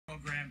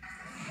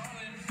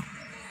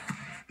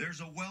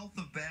There's a wealth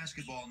of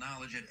basketball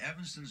knowledge at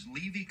Evanston's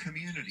Levy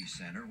Community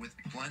Center with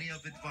plenty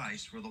of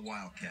advice for the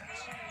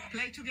Wildcats.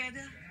 Play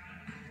together,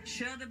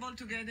 share the ball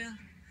together.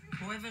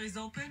 Whoever is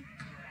open,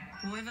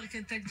 whoever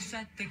can take the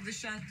shot, take the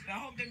shot. I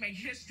hope they make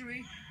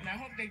history, and I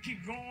hope they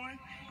keep going,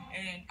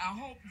 and I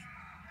hope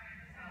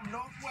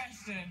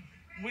Northwestern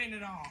win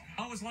it all.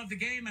 I always loved the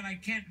game, and I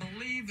can't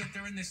believe that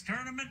they're in this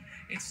tournament.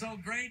 It's so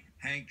great.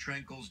 Hank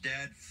Trenkle's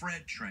dad,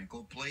 Fred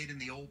Trenkle, played in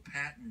the old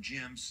Patton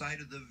Gym, site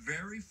of the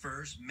very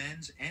first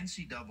men's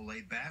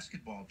NCAA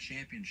basketball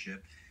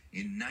championship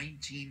in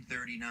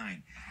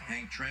 1939.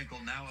 Hank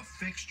Trenkle now a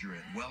fixture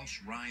at Welsh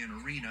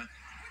Ryan Arena,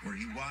 where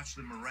he watched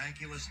the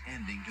miraculous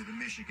ending to the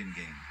Michigan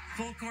game.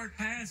 Full court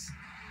pass.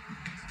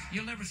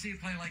 You'll never see a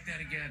play like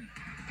that again.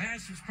 The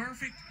pass was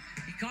perfect.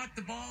 He caught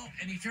the ball,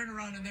 and he turned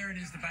around, and there it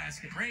is, the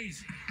basket.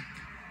 Crazy.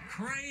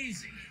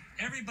 Crazy.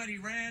 Everybody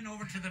ran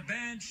over to the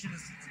bench. And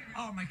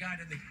oh, my God.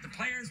 And the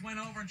players went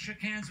over and shook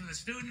hands with the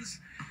students.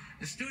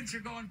 The students are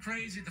going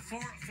crazy. The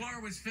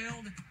floor was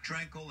filled.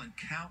 Trenkle and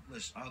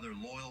countless other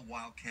loyal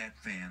Wildcat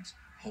fans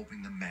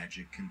hoping the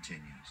magic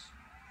continues.